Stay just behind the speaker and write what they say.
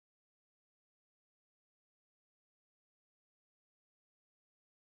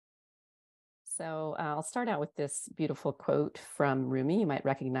So I'll start out with this beautiful quote from Rumi. You might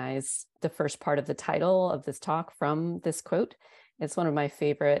recognize the first part of the title of this talk from this quote. It's one of my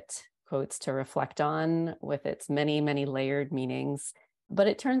favorite quotes to reflect on with its many, many layered meanings. But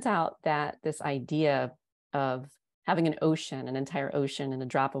it turns out that this idea of having an ocean, an entire ocean and a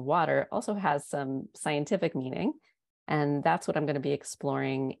drop of water also has some scientific meaning. And that's what I'm going to be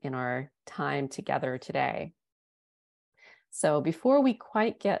exploring in our time together today. So before we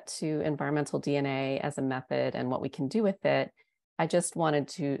quite get to environmental DNA as a method and what we can do with it, I just wanted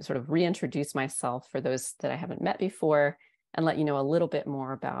to sort of reintroduce myself for those that I haven't met before and let you know a little bit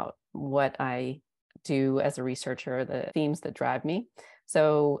more about what I do as a researcher, the themes that drive me.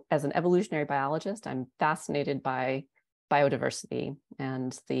 So as an evolutionary biologist, I'm fascinated by biodiversity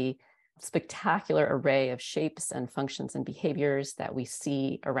and the spectacular array of shapes and functions and behaviors that we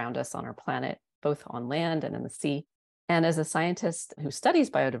see around us on our planet, both on land and in the sea. And as a scientist who studies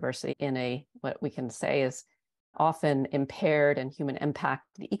biodiversity in a, what we can say is often impaired and human impact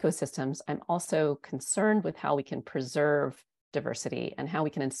ecosystems, I'm also concerned with how we can preserve diversity and how we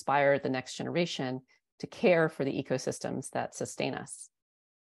can inspire the next generation to care for the ecosystems that sustain us.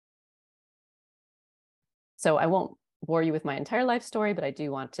 So I won't bore you with my entire life story, but I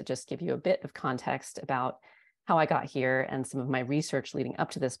do want to just give you a bit of context about how I got here and some of my research leading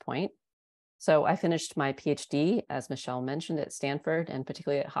up to this point. So I finished my PhD, as Michelle mentioned, at Stanford, and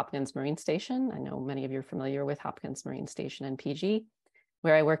particularly at Hopkins Marine Station. I know many of you are familiar with Hopkins Marine Station and PG,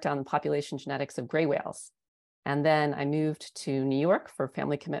 where I worked on population genetics of gray whales. And then I moved to New York for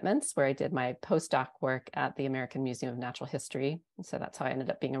family commitments, where I did my postdoc work at the American Museum of Natural History. So that's how I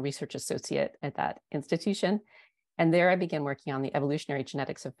ended up being a research associate at that institution. And there I began working on the evolutionary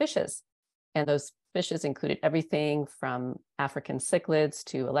genetics of fishes. And those fishes included everything from African cichlids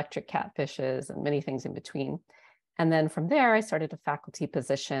to electric catfishes and many things in between. And then from there, I started a faculty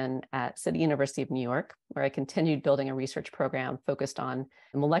position at City University of New York, where I continued building a research program focused on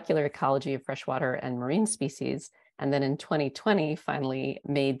the molecular ecology of freshwater and marine species. And then in 2020, finally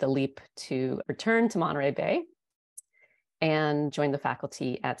made the leap to return to Monterey Bay and join the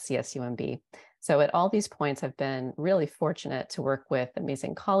faculty at CSUMB. So at all these points, I've been really fortunate to work with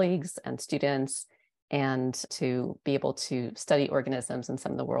amazing colleagues and students and to be able to study organisms in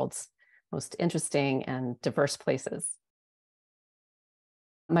some of the world's most interesting and diverse places.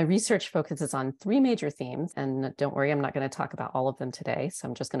 My research focuses on three major themes, and don't worry, I'm not going to talk about all of them today. So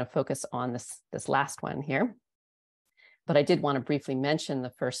I'm just going to focus on this last one here. But I did want to briefly mention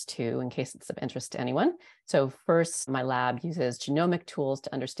the first two in case it's of interest to anyone. So first, my lab uses genomic tools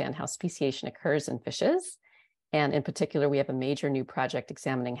to understand how speciation occurs in fishes. And in particular, we have a major new project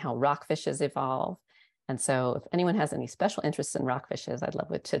examining how rockfishes evolve. And so if anyone has any special interests in rockfishes, I'd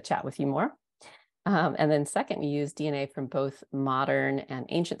love to chat with you more. And then second, we use DNA from both modern and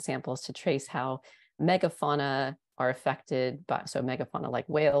ancient samples to trace how megafauna are affected by, so megafauna like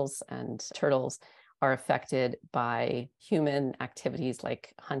whales and turtles are affected by human activities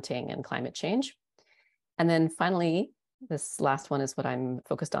like hunting and climate change. And then finally, this last one is what I'm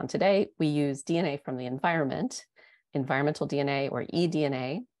focused on today. We use DNA from the environment, environmental DNA or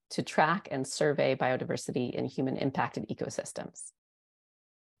eDNA, to track and survey biodiversity in human impacted ecosystems.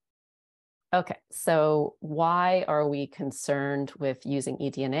 Okay, so why are we concerned with using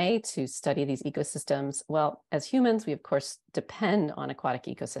eDNA to study these ecosystems? Well, as humans, we of course depend on aquatic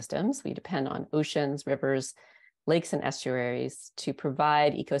ecosystems. We depend on oceans, rivers, lakes, and estuaries to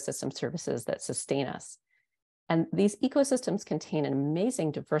provide ecosystem services that sustain us. And these ecosystems contain an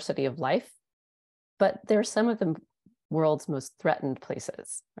amazing diversity of life, but they're some of the world's most threatened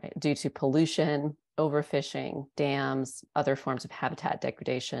places, right? Due to pollution, overfishing, dams, other forms of habitat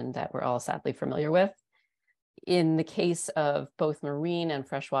degradation that we're all sadly familiar with. In the case of both marine and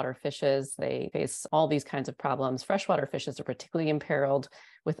freshwater fishes, they face all these kinds of problems. Freshwater fishes are particularly imperiled,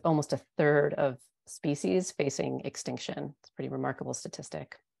 with almost a third of species facing extinction. It's a pretty remarkable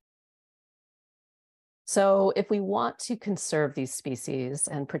statistic. So if we want to conserve these species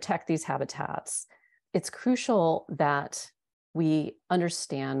and protect these habitats, it's crucial that we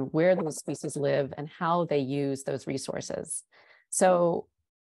understand where those species live and how they use those resources. So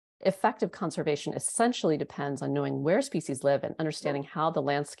effective conservation essentially depends on knowing where species live and understanding how the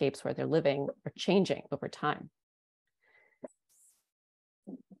landscapes where they're living are changing over time.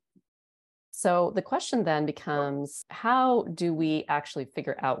 So the question then becomes, how do we actually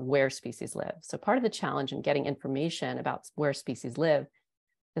figure out where species live? So part of the challenge in getting information about where species live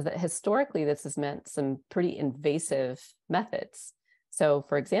is that historically this has meant some pretty invasive methods. So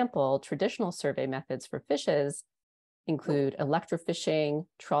for example, traditional survey methods for fishes include electrofishing,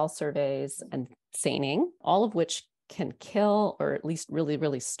 trawl surveys, and seining, all of which can kill or at least really,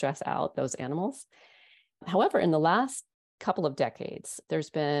 really stress out those animals. However, in the last couple of decades,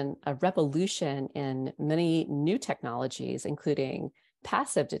 there's been a revolution in many new technologies, including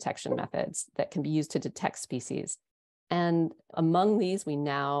passive detection methods that can be used to detect species. And among these, we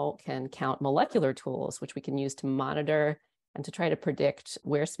now can count molecular tools, which we can use to monitor and to try to predict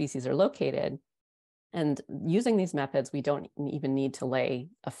where species are located. And using these methods, we don't even need to lay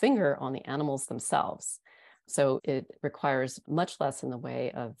a finger on the animals themselves. So it requires much less in the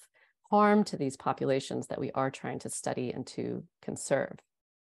way of harm to these populations that we are trying to study and to conserve.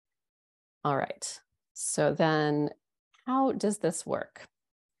 All right, so then how does this work?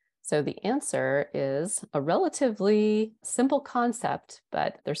 So the answer is a relatively simple concept,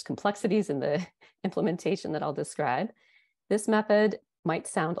 but there's complexities in the implementation that I'll describe. This method might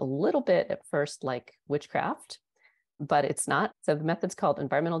sound a little bit at first like witchcraft, but it's not. So the method's called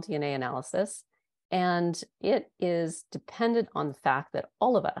environmental DNA analysis, and it is dependent on the fact that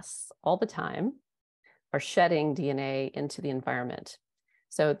all of us, all the time, are shedding DNA into the environment.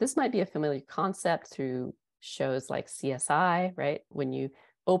 So this might be a familiar concept through shows like CSI, right? When you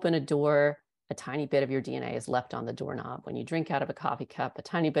open a door, a tiny bit of your DNA is left on the doorknob. When you drink out of a coffee cup, a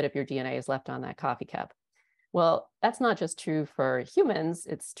tiny bit of your DNA is left on that coffee cup. Well, that's not just true for humans,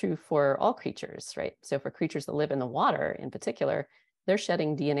 it's true for all creatures, right? So for creatures that live in the water in particular, they're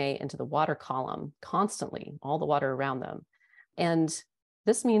shedding DNA into the water column constantly, all the water around them. And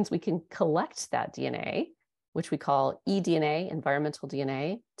this means we can collect that DNA, which we call eDNA, environmental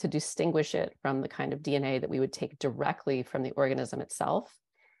DNA, to distinguish it from the kind of DNA that we would take directly from the organism itself.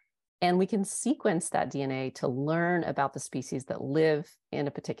 And we can sequence that DNA to learn about the species that live in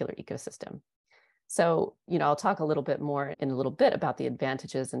a particular ecosystem. So, I'll talk a little bit more in a little bit about the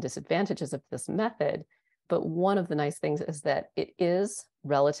advantages and disadvantages of this method. But one of the nice things is that it is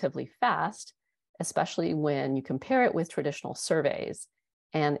relatively fast, especially when you compare it with traditional surveys.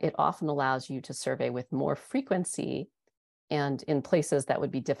 And it often allows you to survey with more frequency and in places that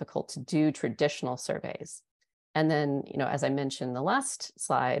would be difficult to do traditional surveys. And then, as I mentioned in the last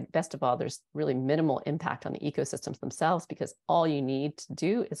slide, best of all, there's really minimal impact on the ecosystems themselves because all you need to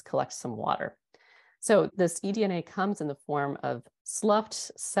do is collect some water. So this eDNA comes in the form of sloughed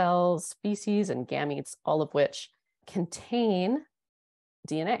cells, feces, and gametes, all of which contain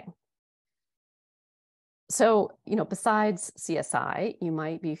DNA. So, besides CSI, you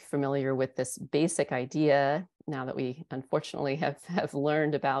might be familiar with this basic idea now that we unfortunately have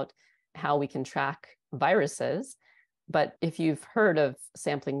learned about how we can track viruses. But if you've heard of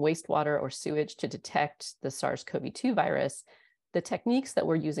sampling wastewater or sewage to detect the SARS-CoV-2 virus, the techniques that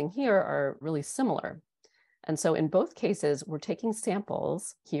we're using here are really similar. And so in both cases, we're taking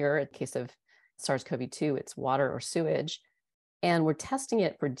samples here. In the case of SARS-CoV-2, it's water or sewage, and we're testing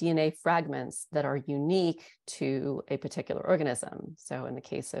it for DNA fragments that are unique to a particular organism. So in the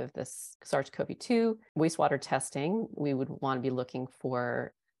case of this SARS-CoV-2 wastewater testing, we would want to be looking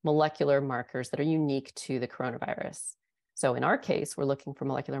for molecular markers that are unique to the coronavirus. So in our case, we're looking for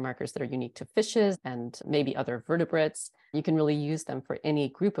molecular markers that are unique to fishes and maybe other vertebrates. You can really use them for any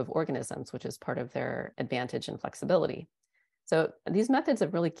group of organisms, which is part of their advantage and flexibility. So these methods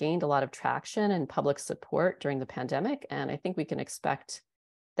have really gained a lot of traction and public support during the pandemic. And I think we can expect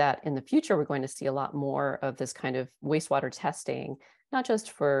that in the future, we're going to see a lot more of this kind of wastewater testing, not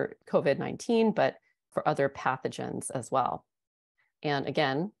just for COVID-19, but for other pathogens as well. And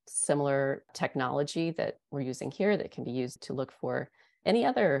again, similar technology that we're using here that can be used to look for any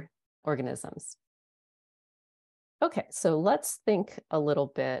other organisms. Okay, so let's think a little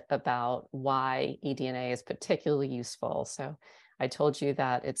bit about why eDNA is particularly useful. So I told you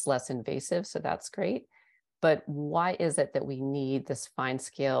that it's less invasive, so that's great. But why is it that we need this fine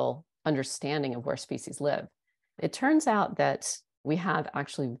scale understanding of where species live? It turns out that we have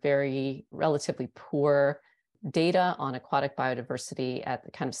actually very relatively poor data on aquatic biodiversity at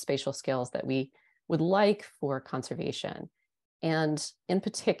the kind of spatial scales that we would like for conservation. And in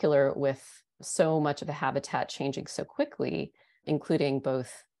particular, with so much of the habitat changing so quickly, including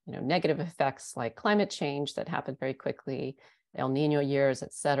both negative effects like climate change that happen very quickly, El Nino years,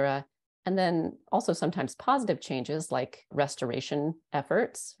 et cetera, and then also sometimes positive changes like restoration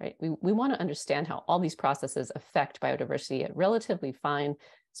efforts, right? We want to understand how all these processes affect biodiversity at relatively fine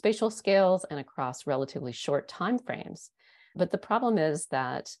spatial scales and across relatively short time frames. But the problem is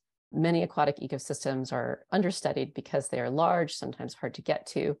that many aquatic ecosystems are understudied because they are large, sometimes hard to get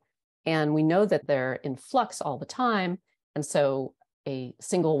to. And we know that they're in flux all the time. And so a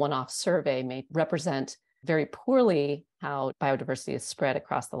single one-off survey may represent very poorly how biodiversity is spread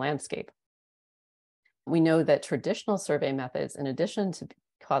across the landscape. We know that traditional survey methods, in addition to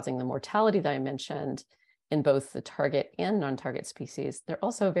causing the mortality that I mentioned, in both the target and non-target species, they're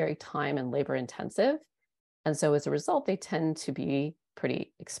also very time and labor intensive. And so as a result, they tend to be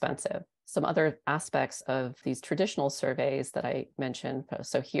pretty expensive. Some other aspects of these traditional surveys that I mentioned.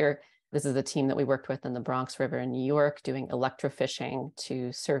 So here, this is a team that we worked with in the Bronx River in New York doing electrofishing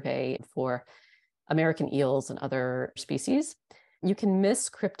to survey for American eels and other species. You can miss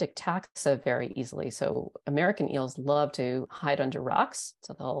cryptic taxa very easily. So American eels love to hide under rocks.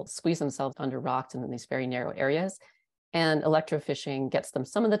 So they'll squeeze themselves under rocks in these very narrow areas. And electrofishing gets them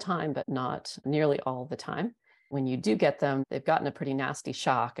some of the time, but not nearly all the time. When you do get them, they've gotten a pretty nasty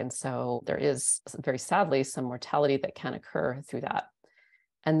shock. And so there is, very sadly, some mortality that can occur through that.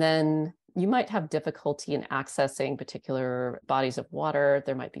 And then you might have difficulty in accessing particular bodies of water.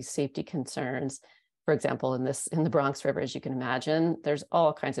 There might be safety concerns. For example, in the Bronx River, as you can imagine, there's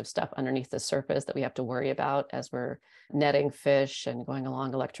all kinds of stuff underneath the surface that we have to worry about as we're netting fish and going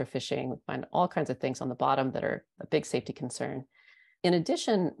along electrofishing. We find all kinds of things on the bottom that are a big safety concern. In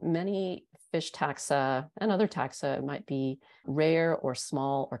addition, many fish taxa and other taxa might be rare or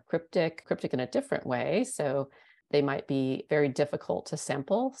small or cryptic in a different way. So they might be very difficult to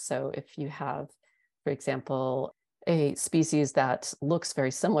sample. So if you have, for example, a species that looks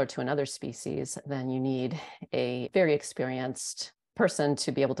very similar to another species, then you need a very experienced person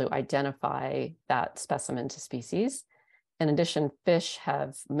to be able to identify that specimen to species. In addition, fish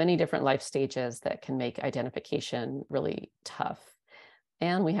have many different life stages that can make identification really tough.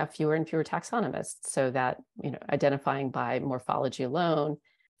 And we have fewer and fewer taxonomists, so that, identifying by morphology alone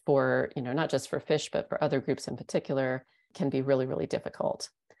for, not just for fish, but for other groups in particular, can be really, really difficult.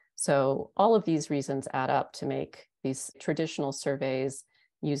 So all of these reasons add up to make these traditional surveys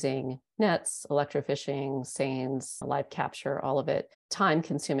using nets, electrofishing, seines, live capture, all of it time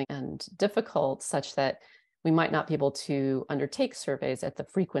consuming and difficult, such that we might not be able to undertake surveys at the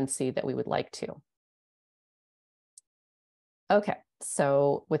frequency that we would like to. Okay,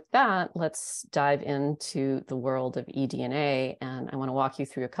 so with that, let's dive into the world of eDNA, and I want to walk you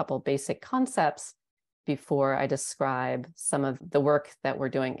through a couple basic concepts before I describe some of the work that we're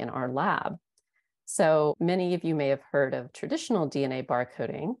doing in our lab. So many of you may have heard of traditional DNA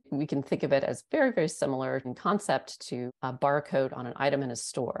barcoding. We can think of it as very, very similar in concept to a barcode on an item in a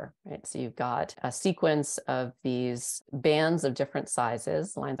store, right? So you've got a sequence of these bands of different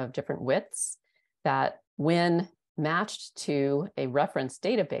sizes, lines of different widths, that when matched to a reference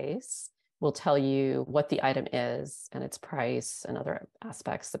database will tell you what the item is and its price and other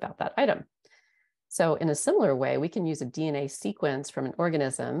aspects about that item. So in a similar way, we can use a DNA sequence from an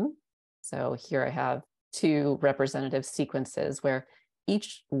organism. So here I have two representative sequences where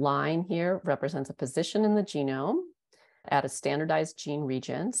each line here represents a position in the genome at a standardized gene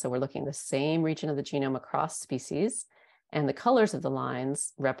region. So we're looking at the same region of the genome across species. And the colors of the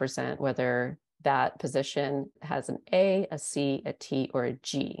lines represent whether that position has an A, a C, a T, or a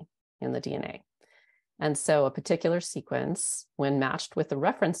G in the DNA. And so a particular sequence, when matched with the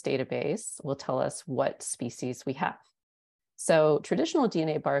reference database, will tell us what species we have. So traditional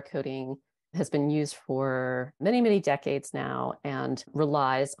DNA barcoding has been used for many, many decades now and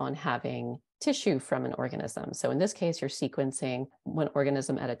relies on having tissue from an organism. So in this case, you're sequencing one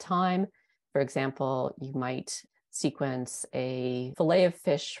organism at a time. For example, you might sequence a fillet of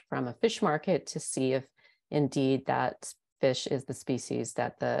fish from a fish market to see if indeed that fish is the species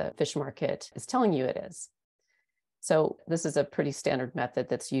that the fish market is telling you it is. So this is a pretty standard method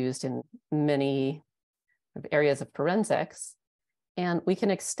that's used in many areas of forensics. And we can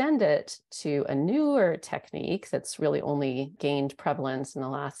extend it to a newer technique that's really only gained prevalence in the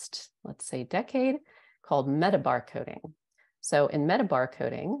last, let's say, decade, called metabarcoding. So in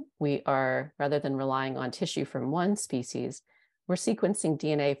metabarcoding, we are, rather than relying on tissue from one species, we're sequencing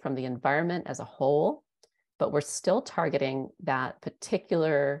DNA from the environment as a whole, but we're still targeting that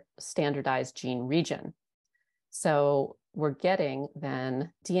particular standardized gene region. So we're getting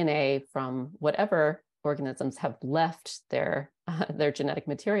then DNA from whatever organisms have left their genetic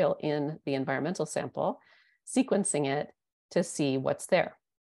material in the environmental sample, sequencing it to see what's there.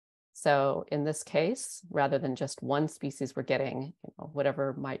 So in this case, rather than just one species, we're getting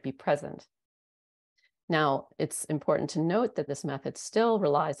whatever might be present. Now, it's important to note that this method still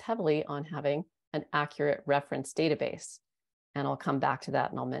relies heavily on having an accurate reference database. And I'll come back to that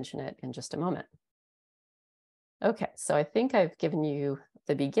and I'll mention it in just a moment. Okay, so I think I've given you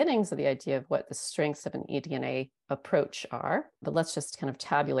the beginnings of the idea of what the strengths of an eDNA approach are, but let's just kind of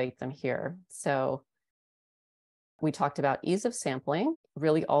tabulate them here. So we talked about ease of sampling.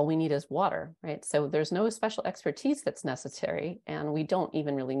 Really, all we need is water, right? So there's no special expertise that's necessary, and we don't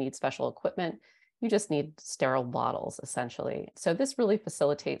even really need special equipment. You just need sterile bottles, essentially. So this really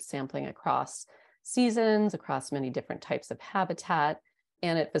facilitates sampling across seasons, across many different types of habitat,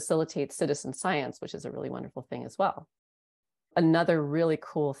 and it facilitates citizen science, which is a really wonderful thing as well. Another really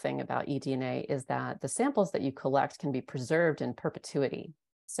cool thing about eDNA is that the samples that you collect can be preserved in perpetuity.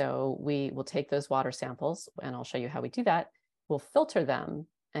 So we will take those water samples, and I'll show you how we do that. We'll filter them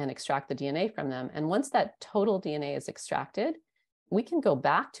and extract the DNA from them. And once that total DNA is extracted, we can go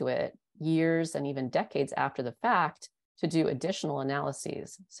back to it years and even decades after the fact to do additional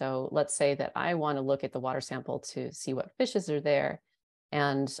analyses. So let's say that I want to look at the water sample to see what fishes are there.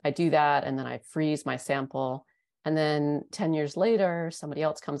 And I do that, and then I freeze my sample. And then 10 years later, somebody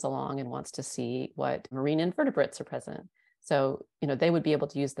else comes along and wants to see what marine invertebrates are present. So, they would be able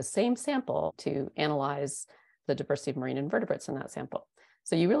to use the same sample to analyze the diversity of marine invertebrates in that sample.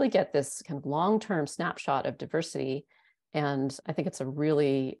 So you really get this kind of long-term snapshot of diversity. And I think it's a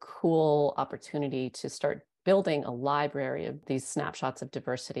really cool opportunity to start building a library of these snapshots of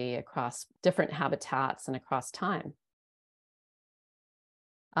diversity across different habitats and across time.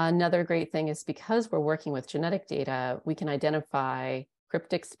 Another great thing is because we're working with genetic data, we can identify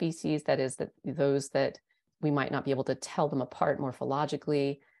cryptic species, that is, those that we might not be able to tell them apart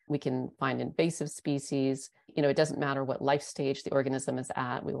morphologically. We can find invasive species. It doesn't matter what life stage the organism is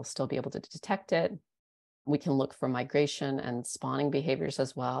at, we will still be able to detect it. We can look for migration and spawning behaviors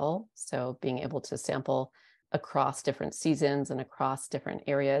as well. So being able to sample across different seasons and across different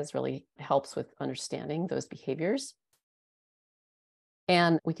areas really helps with understanding those behaviors.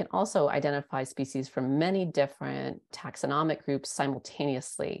 And we can also identify species from many different taxonomic groups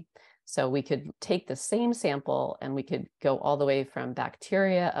simultaneously. So we could take the same sample and we could go all the way from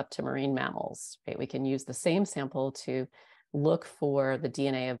bacteria up to marine mammals, right? We can use the same sample to look for the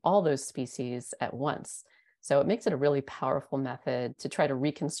DNA of all those species at once. So it makes it a really powerful method to try to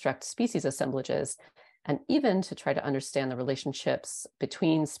reconstruct species assemblages and even to try to understand the relationships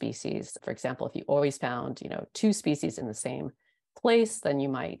between species. For example, if you always found, two species in the same place, then you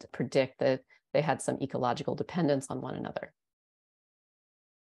might predict that they had some ecological dependence on one another.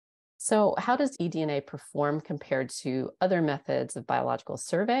 So how does eDNA perform compared to other methods of biological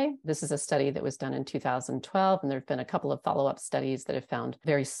survey? This is a study that was done in 2012, and there have been a couple of follow-up studies that have found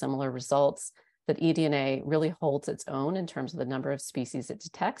very similar results, that eDNA really holds its own in terms of the number of species it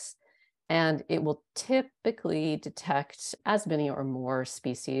detects, and it will typically detect as many or more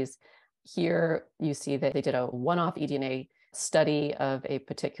species. Here you see that they did a one-off eDNA study of a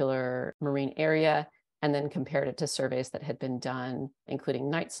particular marine area and then compared it to surveys that had been done, including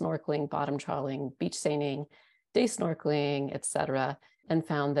night snorkeling, bottom trawling, beach seining, day snorkeling, etc., and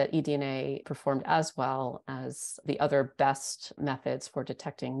found that eDNA performed as well as the other best methods for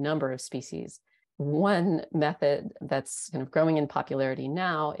detecting number of species. One method that's kind of growing in popularity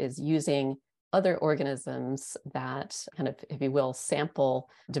now is using other organisms that kind of, if you will, sample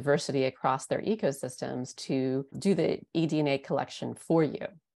diversity across their ecosystems to do the eDNA collection for you.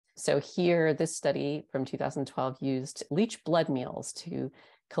 So here, this study from 2012 used leech blood meals to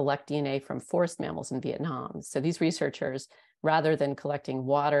collect DNA from forest mammals in Vietnam. So these researchers, rather than collecting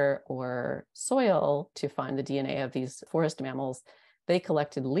water or soil to find the DNA of these forest mammals, they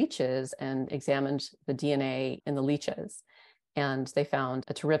collected leeches and examined the DNA in the leeches. And they found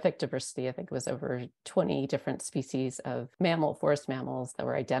a terrific diversity. I think it was over 20 different species of forest mammals that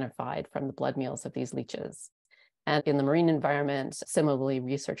were identified from the blood meals of these leeches. And in the marine environment, similarly,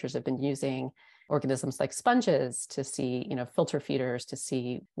 researchers have been using organisms like sponges to see, filter feeders to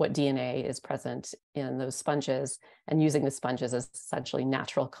see what DNA is present in those sponges, and using the sponges as essentially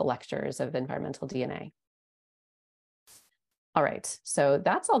natural collectors of environmental DNA. All right, so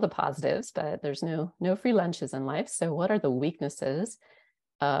that's all the positives, but there's no free lunches in life. So what are the weaknesses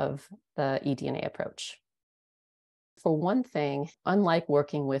of the eDNA approach? For one thing, unlike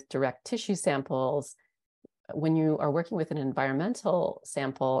working with direct tissue samples, when you are working with an environmental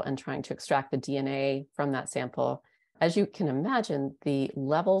sample and trying to extract the DNA from that sample, as you can imagine, the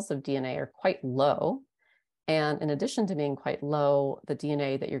levels of DNA are quite low. And in addition to being quite low, the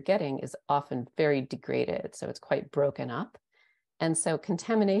DNA that you're getting is often very degraded. So it's quite broken up. And so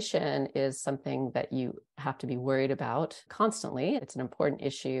contamination is something that you have to be worried about constantly. It's an important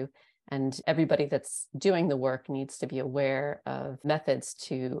issue. And everybody that's doing the work needs to be aware of methods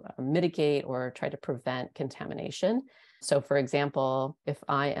to mitigate or try to prevent contamination. So for example, if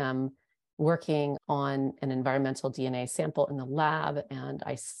I am working on an environmental DNA sample in the lab and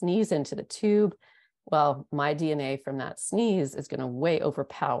I sneeze into the tube, well, my DNA from that sneeze is going to way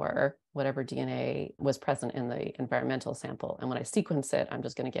overpower whatever DNA was present in the environmental sample. And when I sequence it, I'm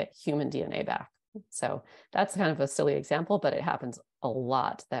just going to get human DNA back. So that's kind of a silly example, but it happens a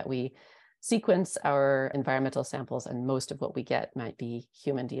lot that we sequence our environmental samples and most of what we get might be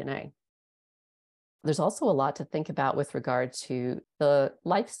human DNA. There's also a lot to think about with regard to the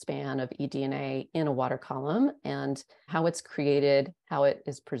lifespan of eDNA in a water column and how it's created, how it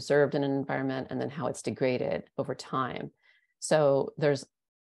is preserved in an environment, and then how it's degraded over time. So there's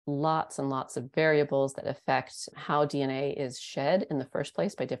lots and lots of variables that affect how DNA is shed in the first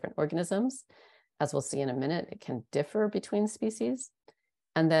place by different organisms. As we'll see in a minute, it can differ between species.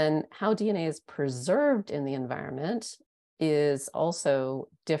 And then how DNA is preserved in the environment is also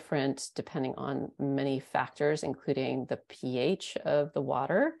different depending on many factors, including the pH of the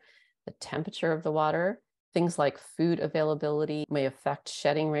water, the temperature of the water. Things like food availability may affect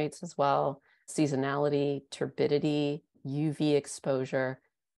shedding rates as well, seasonality, turbidity, UV exposure.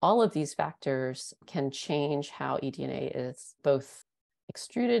 All of these factors can change how eDNA is both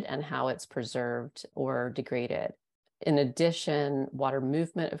extruded and how it's preserved or degraded. In addition, water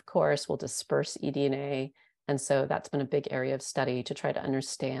movement, of course, will disperse eDNA. And so that's been a big area of study to try to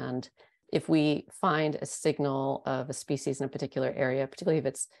understand if we find a signal of a species in a particular area, particularly if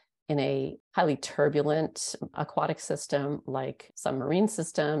it's in a highly turbulent aquatic system like submarine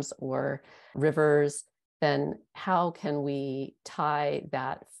systems or rivers, then how can we tie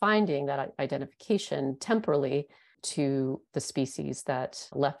that finding, that identification temporally to the species that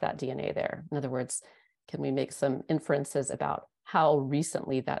left that DNA there? In other words, can we make some inferences about how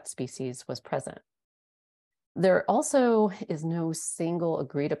recently that species was present? There also is no single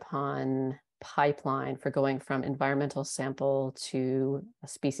agreed upon pipeline for going from environmental sample to a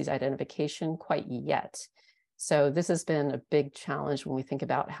species identification quite yet. So this has been a big challenge when we think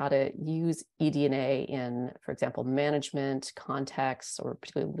about how to use eDNA in, for example, management contexts or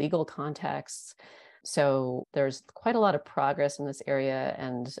particularly legal contexts. So there's quite a lot of progress in this area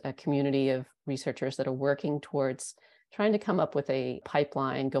and a community of researchers that are working towards trying to come up with a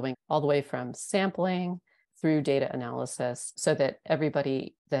pipeline going all the way from sampling through data analysis so that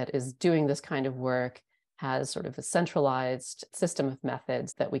everybody that is doing this kind of work has sort of a centralized system of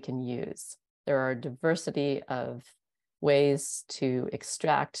methods that we can use. There are a diversity of ways to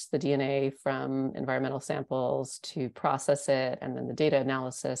extract the DNA from environmental samples, to process it, and then the data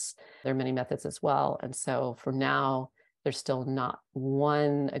analysis. There are many methods as well. And so for now, there's still not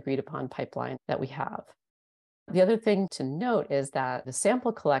one agreed upon pipeline that we have. The other thing to note is that the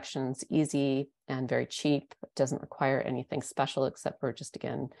sample collection is easy and very cheap. It doesn't require anything special except for just,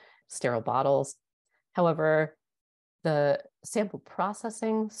 again, sterile bottles. However, the sample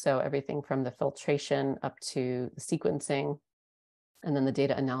processing, so everything from the filtration up to the sequencing, and then the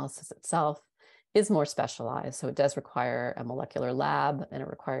data analysis itself, is more specialized. So it does require a molecular lab and it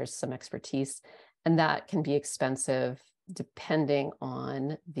requires some expertise. And that can be expensive depending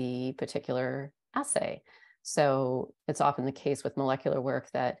on the particular assay. So it's often the case with molecular work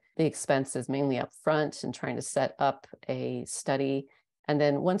that the expense is mainly up front and trying to set up a study. And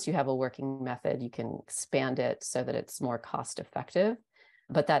then once you have a working method, you can expand it so that it's more cost effective.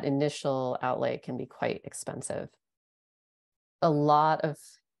 But that initial outlay can be quite expensive. A lot of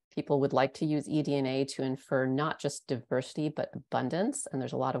people would like to use eDNA to infer not just diversity, but abundance. And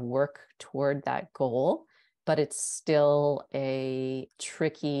there's a lot of work toward that goal. But it's still a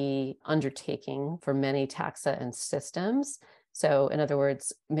tricky undertaking for many taxa and systems. So in other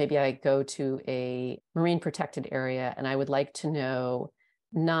words, maybe I go to a marine protected area and I would like to know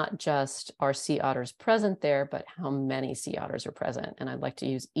not just are sea otters present there, but how many sea otters are present. And I'd like to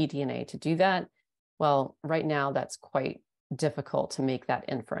use eDNA to do that. Well, right now that's quite difficult to make that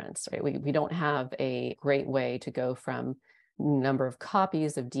inference, right? We don't have a great way to go from number of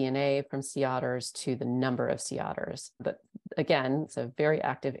copies of DNA from sea otters to the number of sea otters. But again, it's a very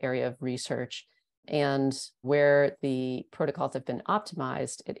active area of research. And where the protocols have been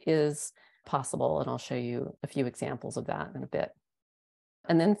optimized, it is possible. And I'll show you a few examples of that in a bit.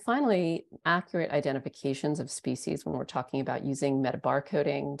 And then finally, accurate identifications of species when we're talking about using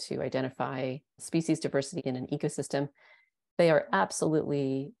metabarcoding to identify species diversity in an ecosystem. They are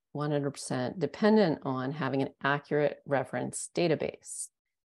absolutely 100% dependent on having an accurate reference database.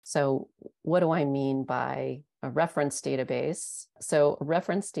 So what do I mean by a reference database? So a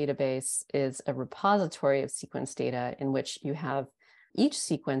reference database is a repository of sequence data in which you have each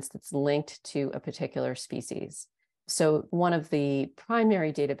sequence that's linked to a particular species. So one of the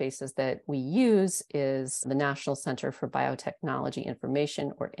primary databases that we use is the National Center for Biotechnology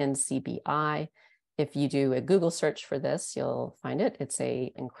Information, or NCBI. If you do a Google search for this, you'll find it. It's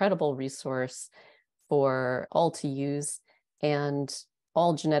an incredible resource for all to use, and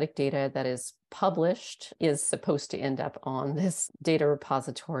all genetic data that is published is supposed to end up on this data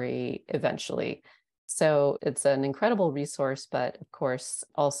repository eventually. So it's an incredible resource, but of course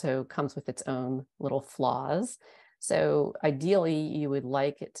also comes with its own little flaws. So ideally, you would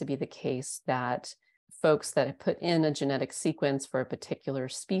like it to be the case that folks that have put in a genetic sequence for a particular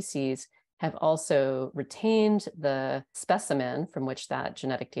species have also retained the specimen from which that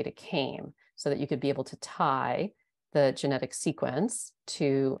genetic data came, so that you could be able to tie the genetic sequence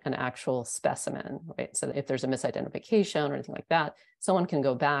to an actual specimen, right? So that if there's a misidentification or anything like that, someone can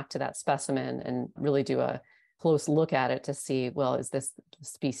go back to that specimen and really do a close look at it to see, well, is this the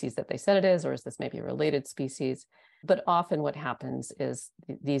species that they said it is, or is this maybe a related species? But often what happens is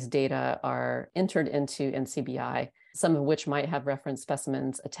these data are entered into NCBI, some of which might have reference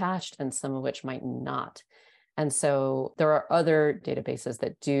specimens attached and some of which might not. And so there are other databases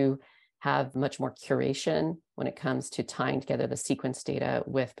that do have much more curation when it comes to tying together the sequence data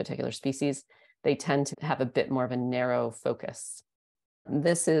with particular species. They tend to have a bit more of a narrow focus.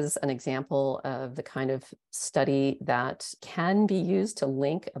 This is an example of the kind of study that can be used to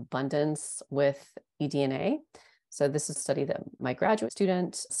link abundance with eDNA. So this is a study that my graduate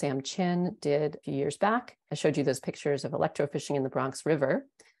student, Sam Chin, did a few years back. I showed you those pictures of electrofishing in the Bronx River.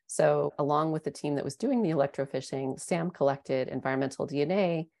 So along with the team that was doing the electrofishing, Sam collected environmental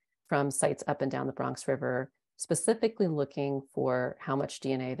DNA from sites up and down the Bronx River, specifically looking for how much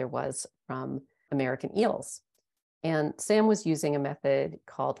DNA there was from American eels. And Sam was using a method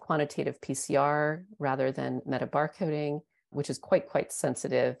called quantitative PCR rather than metabarcoding, which is quite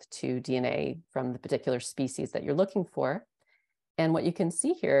sensitive to DNA from the particular species that you're looking for. And what you can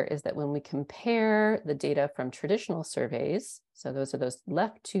see here is that when we compare the data from traditional surveys, so those are those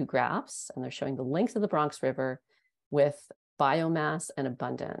left two graphs, and they're showing the length of the Bronx River with biomass and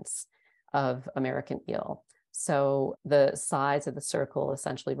abundance of American eel. So the size of the circle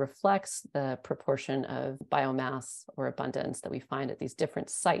essentially reflects the proportion of biomass or abundance that we find at these different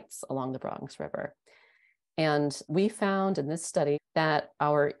sites along the Bronx River. And we found in this study that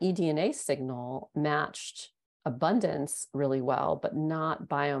our eDNA signal matched abundance really well, but not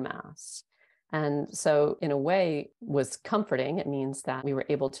biomass. And so in a way was comforting. It means that we were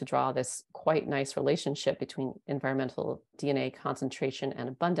able to draw this quite nice relationship between environmental DNA concentration and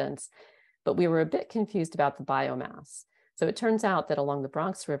abundance, but we were a bit confused about the biomass. So it turns out that along the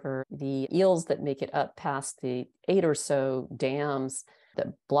Bronx River, the eels that make it up past the 8 or so dams that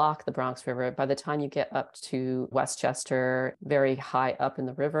block the Bronx River, by the time you get up to Westchester, very high up in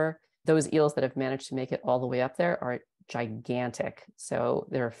the river, those eels that have managed to make it all the way up there are gigantic. So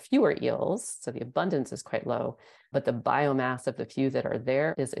there are fewer eels, so the abundance is quite low, but the biomass of the few that are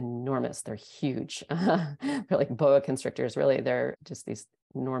there is enormous. They're huge. They're like boa constrictors, really. They're just these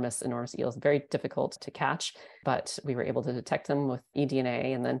enormous eels, very difficult to catch, but we were able to detect them with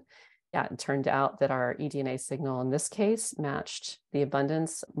eDNA. And then, yeah, it turned out that our eDNA signal in this case matched the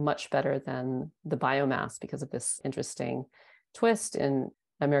abundance much better than the biomass because of this interesting twist in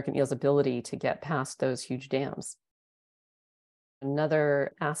American eel's ability to get past those huge dams.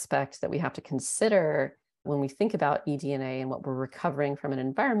 Another aspect that we have to consider when we think about eDNA and what we're recovering from an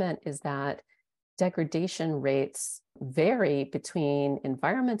environment is that degradation rates vary between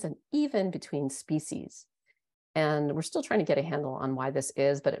environments and even between species. And we're still trying to get a handle on why this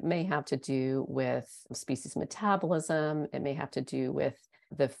is, but it may have to do with species metabolism. It may have to do with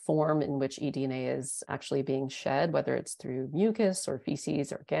the form in which eDNA is actually being shed, whether it's through mucus or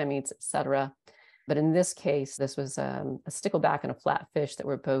feces or gametes, et cetera. But in this case, this was a stickleback and a flatfish that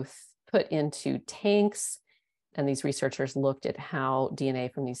were both put into tanks. And these researchers looked at how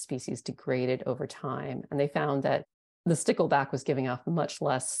DNA from these species degraded over time. And they found that the stickleback was giving off much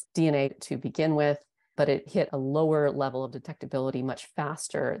less DNA to begin with, but it hit a lower level of detectability much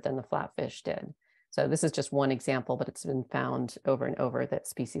faster than the flatfish did. So this is just one example, but it's been found over and over that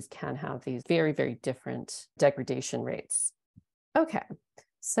species can have these very different degradation rates. Okay,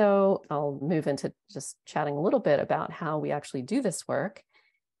 so I'll move into just chatting a little bit about how we actually do this work.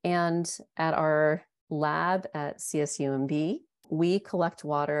 And at our lab at CSUMB, we collect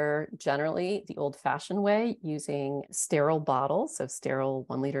water generally the old-fashioned way using sterile bottles, so sterile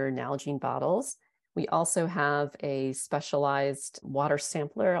 1-liter Nalgene bottles. We also have a specialized water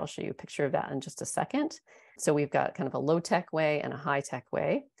sampler. I'll show you a picture of that in just a second. So we've got kind of a low-tech way and a high-tech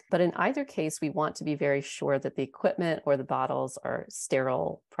way. But in either case, we want to be very sure that the equipment or the bottles are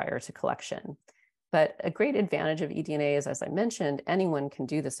sterile prior to collection. But a great advantage of eDNA is, as I mentioned, anyone can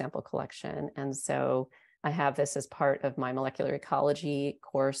do the sample collection. And so I have this as part of my molecular ecology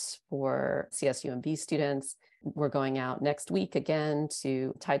course for CSUMB students. We're going out next week again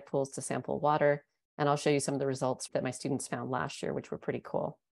to tide pools to sample water. And I'll show you some of the results that my students found last year, which were pretty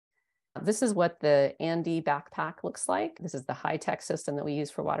cool. This is what the Andy backpack looks like. This is the high-tech system that we use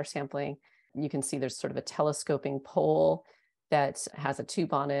for water sampling. You can see there's sort of a telescoping pole that has a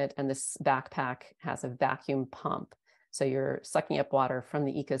tube on it, and this backpack has a vacuum pump. So you're sucking up water from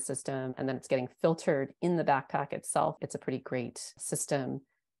the ecosystem and then it's getting filtered in the backpack itself. It's a pretty great system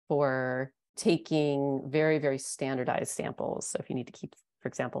for taking very, very standardized samples. So if you need to keep, for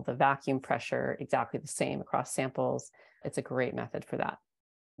example, the vacuum pressure exactly the same across samples, it's a great method for that.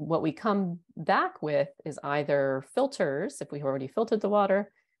 What we come back with is either filters, if we've already filtered the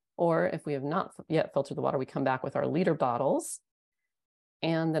water, or if we have not yet filtered the water, we come back with our liter bottles,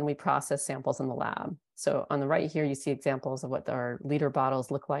 and then we process samples in the lab. So on the right here, you see examples of what our liter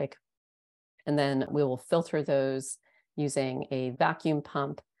bottles look like. And then we will filter those using a vacuum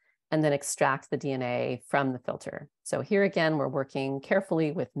pump and then extract the DNA from the filter. So here again, we're working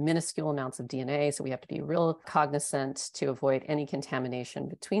carefully with minuscule amounts of DNA. So we have to be real cognizant to avoid any contamination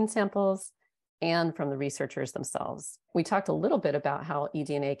between samples and from the researchers themselves. We talked a little bit about how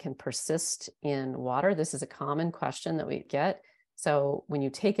eDNA can persist in water. This is a common question that we get. So when you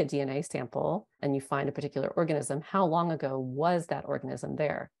take a DNA sample and you find a particular organism, how long ago was that organism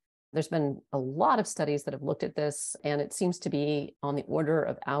there? There's been a lot of studies that have looked at this, and it seems to be on the order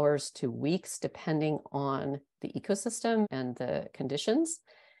of hours to weeks, depending on the ecosystem and the conditions.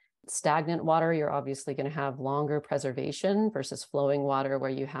 Stagnant water, you're obviously going to have longer preservation versus flowing water, where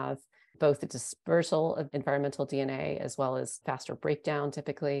you have both the dispersal of environmental DNA as well as faster breakdown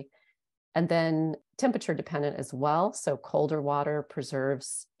typically. And then temperature dependent as well. So colder water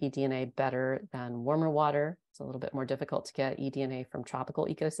preserves eDNA better than warmer water. It's a little bit more difficult to get eDNA from tropical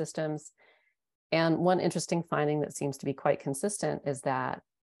ecosystems. And one interesting finding that seems to be quite consistent is that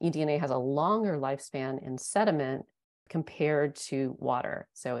eDNA has a longer lifespan in sediment compared to water.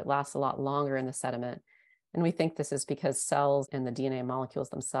 So it lasts a lot longer in the sediment. And we think this is because cells and the DNA molecules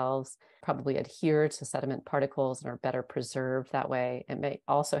themselves probably adhere to sediment particles and are better preserved that way. It may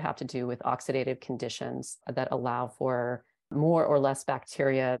also have to do with oxidative conditions that allow for more or less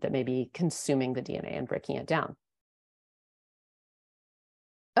bacteria that may be consuming the DNA and breaking it down.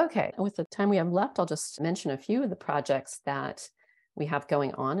 Okay, with the time we have left, I'll just mention a few of the projects that we have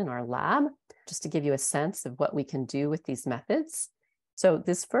going on in our lab, just to give you a sense of what we can do with these methods. So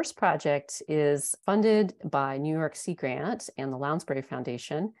this first project is funded by New York Sea Grant and the Lounsbury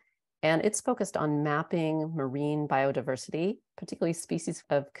Foundation, and it's focused on mapping marine biodiversity, particularly species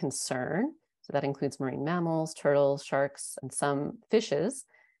of concern. So that includes marine mammals, turtles, sharks, and some fishes,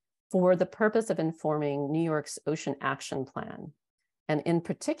 for the purpose of informing New York's Ocean Action Plan. And in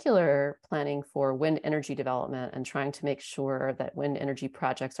particular, planning for wind energy development and trying to make sure that wind energy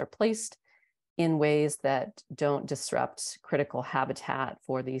projects are placed in ways that don't disrupt critical habitat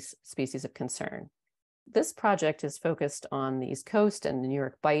for these species of concern. This project is focused on the East Coast and the New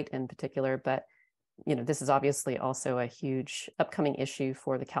York Bight in particular, but this is obviously also a huge upcoming issue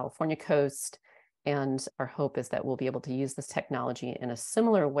for the California coast. And our hope is that we'll be able to use this technology in a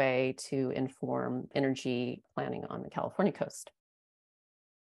similar way to inform energy planning on the California coast.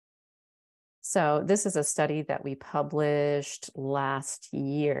 So this is a study that we published last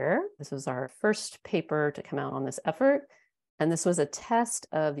year. This was our first paper to come out on this effort. And this was a test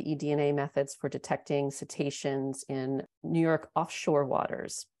of the eDNA methods for detecting cetaceans in New York offshore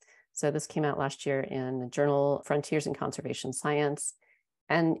waters. So this came out last year in the journal Frontiers in Conservation Science.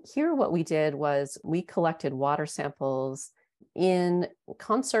 And here what we did was we collected water samples in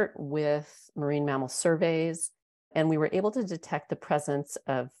concert with marine mammal surveys, and we were able to detect the presence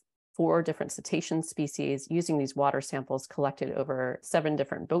of 4 different cetacean species using these water samples collected over 7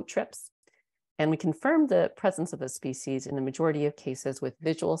 different boat trips. And we confirmed the presence of the species in the majority of cases with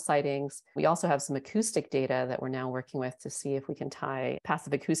visual sightings. We also have some acoustic data that we're now working with to see if we can tie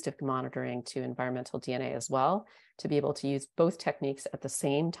passive acoustic monitoring to environmental DNA as well, to be able to use both techniques at the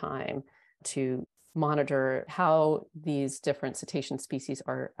same time to monitor how these different cetacean species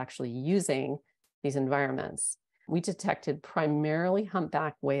are actually using these environments. We detected primarily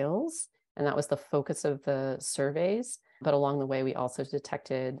humpback whales, and that was the focus of the surveys. But along the way, we also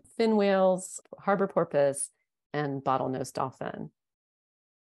detected fin whales, harbor porpoise, and bottlenose dolphin.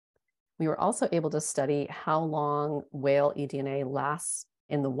 We were also able to study how long whale eDNA lasts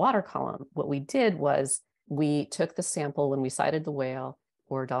in the water column. What we did was we took the sample when we sighted the whale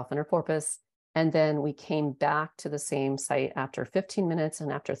or dolphin or porpoise, and then we came back to the same site after 15 minutes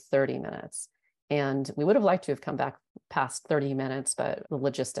and after 30 minutes. And we would have liked to have come back past 30 minutes, but the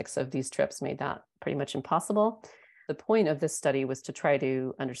logistics of these trips made that pretty much impossible. The point of this study was to try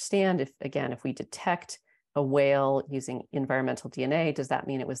to understand if we detect a whale using environmental DNA, does that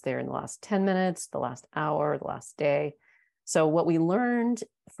mean it was there in the last 10 minutes, the last hour, the last day? So what we learned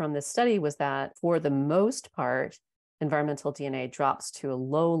from this study was that for the most part, environmental DNA drops to a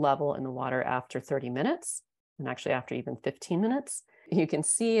low level in the water after 30 minutes, and actually after even 15 minutes. You can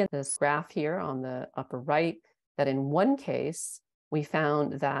see in this graph here on the upper right that in one case, we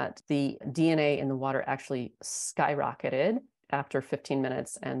found that the DNA in the water actually skyrocketed after 15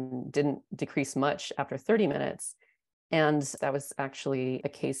 minutes and didn't decrease much after 30 minutes. And that was actually a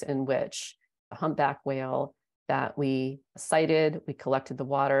case in which a humpback whale that we sighted, we collected the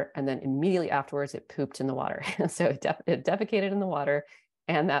water, and then immediately afterwards it pooped in the water. So it defecated in the water,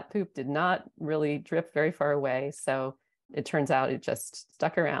 and that poop did not really drift very far away. So it turns out it just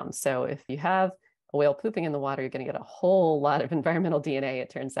stuck around. So if you have a whale pooping in the water, you're going to get a whole lot of environmental DNA, it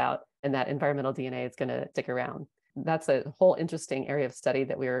turns out, and that environmental DNA is going to stick around. That's a whole interesting area of study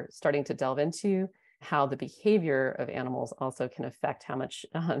that we're starting to delve into, how the behavior of animals also can affect how much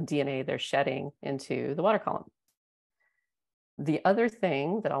DNA they're shedding into the water column. The other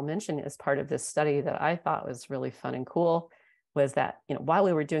thing that I'll mention as part of this study that I thought was really fun and cool was that, while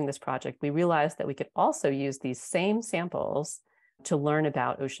we were doing this project, we realized that we could also use these same samples to learn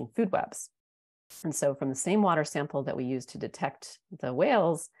about ocean food webs. And so from the same water sample that we used to detect the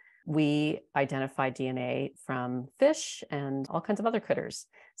whales, we identified DNA from fish and all kinds of other critters.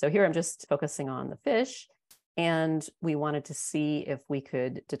 So here I'm just focusing on the fish, and we wanted to see if we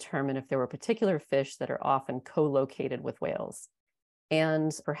could determine if there were particular fish that are often co-located with whales.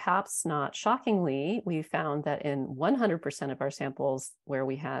 And perhaps not shockingly, we found that in 100% of our samples where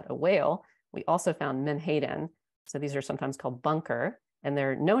we had a whale, we also found menhaden. So these are sometimes called bunker, and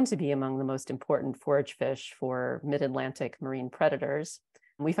they're known to be among the most important forage fish for mid-Atlantic marine predators.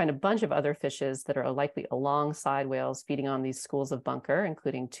 We find a bunch of other fishes that are likely alongside whales feeding on these schools of bunker,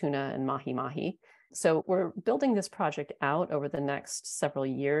 including tuna and mahi-mahi. So we're building this project out over the next several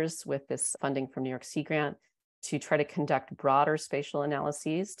years with this funding from New York Sea Grant to try to conduct broader spatial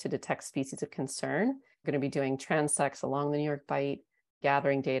analyses to detect species of concern. We're going to be doing transects along the New York Bight,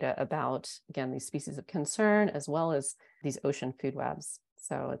 gathering data about, again, these species of concern, as well as these ocean food webs.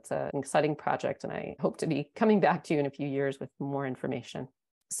 So it's an exciting project, and I hope to be coming back to you in a few years with more information.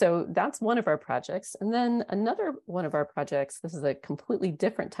 So that's one of our projects. And then another one of our projects, this is a completely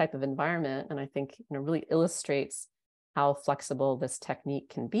different type of environment, and I think really illustrates how flexible this technique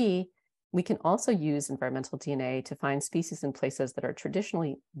can be. We can also use environmental DNA to find species in places that are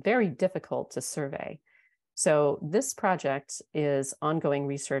traditionally very difficult to survey. So this project is ongoing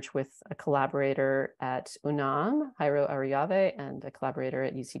research with a collaborator at UNAM, Jairo Arriave, and a collaborator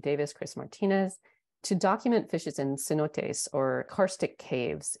at UC Davis, Chris Martinez, to document fishes in cenotes, or karstic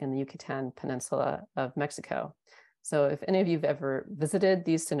caves in the Yucatan Peninsula of Mexico. So if any of you have ever visited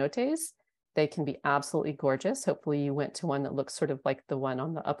these cenotes, they can be absolutely gorgeous. Hopefully you went to one that looks sort of like the one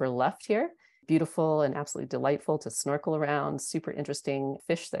on the upper left here. Beautiful and absolutely delightful to snorkel around, super interesting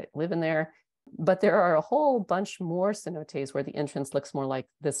fish that live in there. But there are a whole bunch more cenotes where the entrance looks more like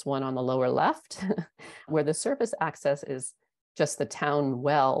this one on the lower left, where the surface access is just the town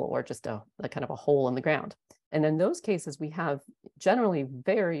well, or just a kind of a hole in the ground. And in those cases, we have generally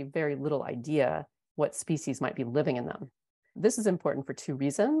very, very little idea what species might be living in them. This is important for two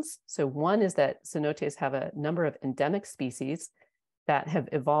reasons. So one is that cenotes have a number of endemic species that have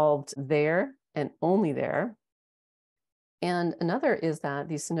evolved there and only there. And another is that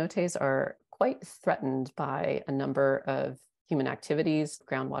these cenotes are quite threatened by a number of human activities,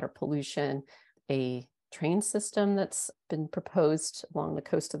 groundwater pollution, a train system that's been proposed along the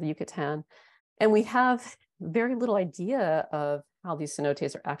coast of the Yucatan. And we have very little idea of how these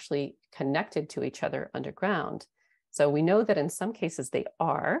cenotes are actually connected to each other underground. So we know that in some cases they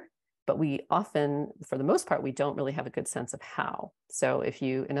are, but we often, for the most part, we don't really have a good sense of how. So if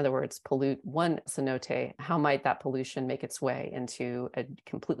you, in other words, pollute one cenote, how might that pollution make its way into a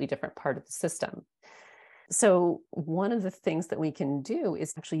completely different part of the system? So one of the things that we can do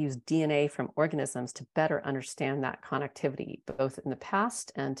is actually use DNA from organisms to better understand that connectivity, both in the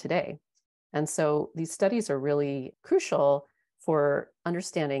past and today. And so these studies are really crucial for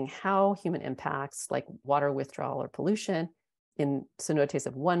understanding how human impacts like water withdrawal or pollution in cenotes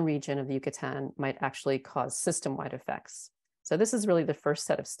of one region of the Yucatan might actually cause system-wide effects. So this is really the first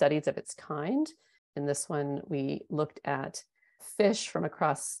set of studies of its kind. In this one, we looked at fish from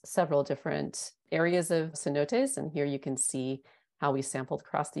across several different areas of cenotes, and here you can see how we sampled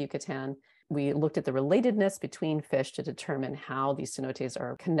across the Yucatan. We looked at the relatedness between fish to determine how these cenotes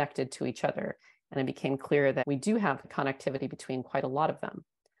are connected to each other, and it became clear that we do have connectivity between quite a lot of them.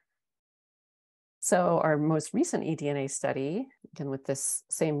 So our most recent eDNA study, again with this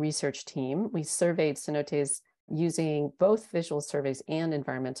same research team, we surveyed cenotes using both visual surveys and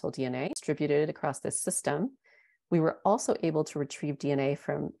environmental DNA distributed across this system. We were also able to retrieve DNA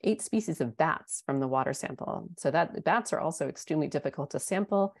from 8 species of bats from the water sample. So that bats are also extremely difficult to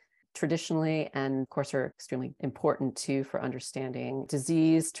sample. traditionally, and of course are extremely important too for understanding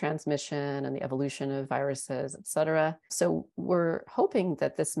disease transmission and the evolution of viruses, et cetera. So we're hoping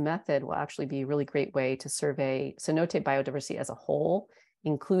that this method will actually be a really great way to survey cenote biodiversity as a whole,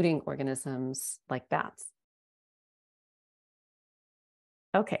 including organisms like bats.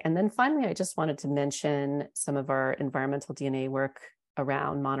 Okay, and then finally, I just wanted to mention some of our environmental DNA work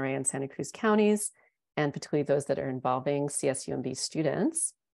around Monterey and Santa Cruz counties, and particularly those that are involving CSUMB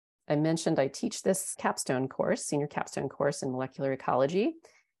students. I mentioned I teach this capstone course, senior capstone course in molecular ecology,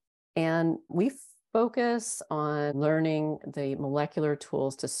 and we focus on learning the molecular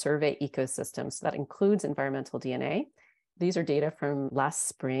tools to survey ecosystems. So that includes environmental DNA. These are data from last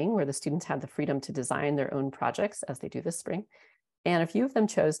spring where the students had the freedom to design their own projects as they do this spring. And a few of them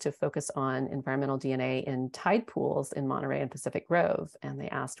chose to focus on environmental DNA in tide pools in Monterey and Pacific Grove. And they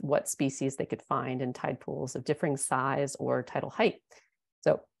asked what species they could find in tide pools of differing size or tidal height.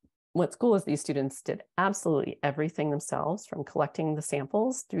 So what's cool is these students did absolutely everything themselves, from collecting the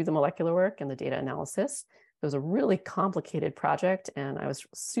samples through the molecular work and the data analysis. It was a really complicated project, and I was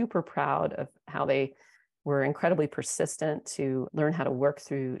super proud of how they were incredibly persistent to learn how to work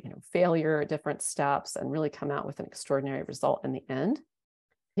through, failure at different steps and really come out with an extraordinary result in the end.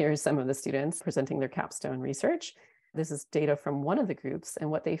 Here's some of the students presenting their capstone research. This is data from one of the groups,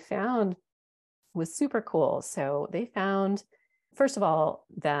 and what they found was super cool. So they found, first of all,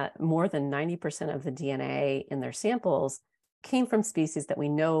 that more than 90% of the DNA in their samples came from species that we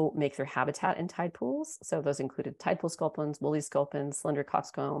know make their habitat in tide pools. So those included tide pool sculpins, woolly sculpins, slender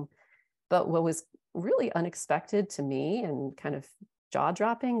coxcomb. But what was really unexpected to me and kind of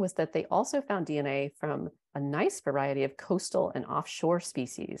jaw-dropping was that they also found DNA from a nice variety of coastal and offshore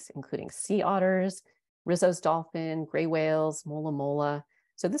species, including sea otters, Rizzo's dolphin, gray whales, mola mola.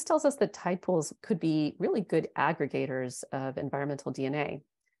 So this tells us that tide pools could be really good aggregators of environmental DNA.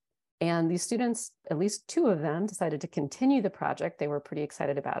 And these students, at least two of them, decided to continue the project. They were pretty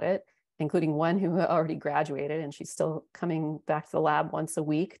excited about it, including one who already graduated, and she's still coming back to the lab once a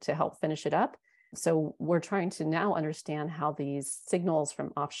week to help finish it up. So we're trying to now understand how these signals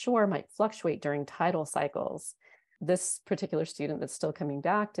from offshore might fluctuate during tidal cycles. This particular student that's still coming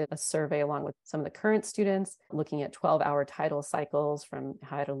back did a survey along with some of the current students, looking at 12-hour tidal cycles from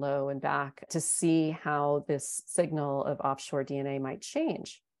high to low and back to see how this signal of offshore DNA might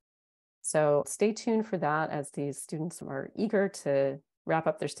change. So stay tuned for that as these students are eager to wrap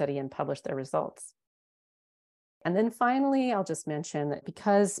up their study and publish their results. And then finally, I'll just mention that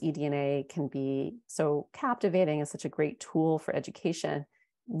because eDNA can be so captivating and such a great tool for education,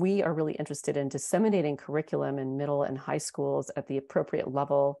 we are really interested in disseminating curriculum in middle and high schools at the appropriate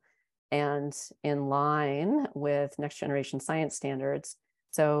level and in line with next generation science standards.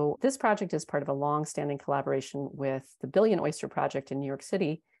 So this project is part of a long-standing collaboration with the Billion Oyster Project in New York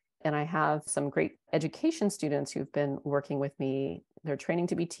City. And I have some great education students who've been working with me. They're training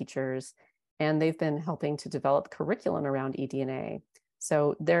to be teachers, and they've been helping to develop curriculum around eDNA.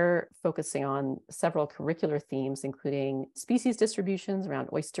 So they're focusing on several curricular themes, including species distributions around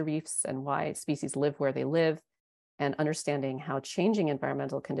oyster reefs and why species live where they live, and understanding how changing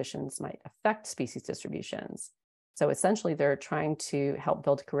environmental conditions might affect species distributions. So essentially, they're trying to help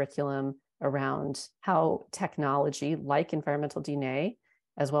build curriculum around how technology like environmental DNA,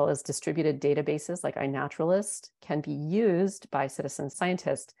 as well as distributed databases like iNaturalist, can be used by citizen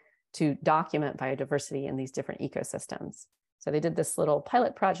scientists to document biodiversity in these different ecosystems. So they did this little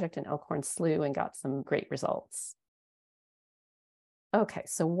pilot project in Elkhorn Slough and got some great results. Okay,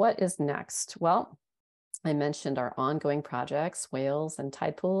 so what is next? Well, I mentioned our ongoing projects, whales and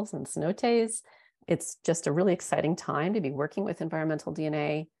tide pools and cenotes. It's just a really exciting time to be working with environmental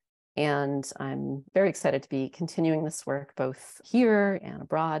DNA. And I'm very excited to be continuing this work both here and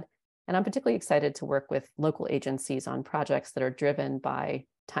abroad. And I'm particularly excited to work with local agencies on projects that are driven by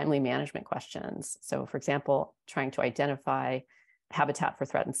timely management questions. So for example, trying to identify habitat for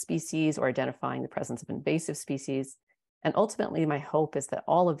threatened species or identifying the presence of invasive species. And ultimately, my hope is that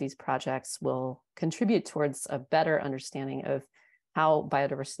all of these projects will contribute towards a better understanding of how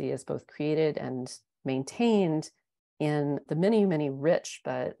biodiversity is both created and maintained in the many, many rich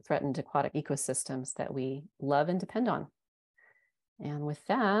but threatened aquatic ecosystems that we love and depend on. And with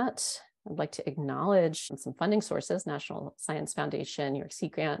that, I'd like to acknowledge some funding sources: National Science Foundation, New York Sea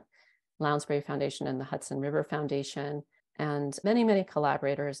Grant, Lounsbury Foundation, and the Hudson River Foundation, and many, many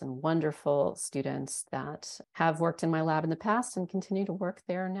collaborators and wonderful students that have worked in my lab in the past and continue to work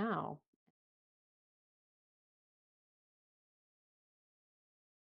there now.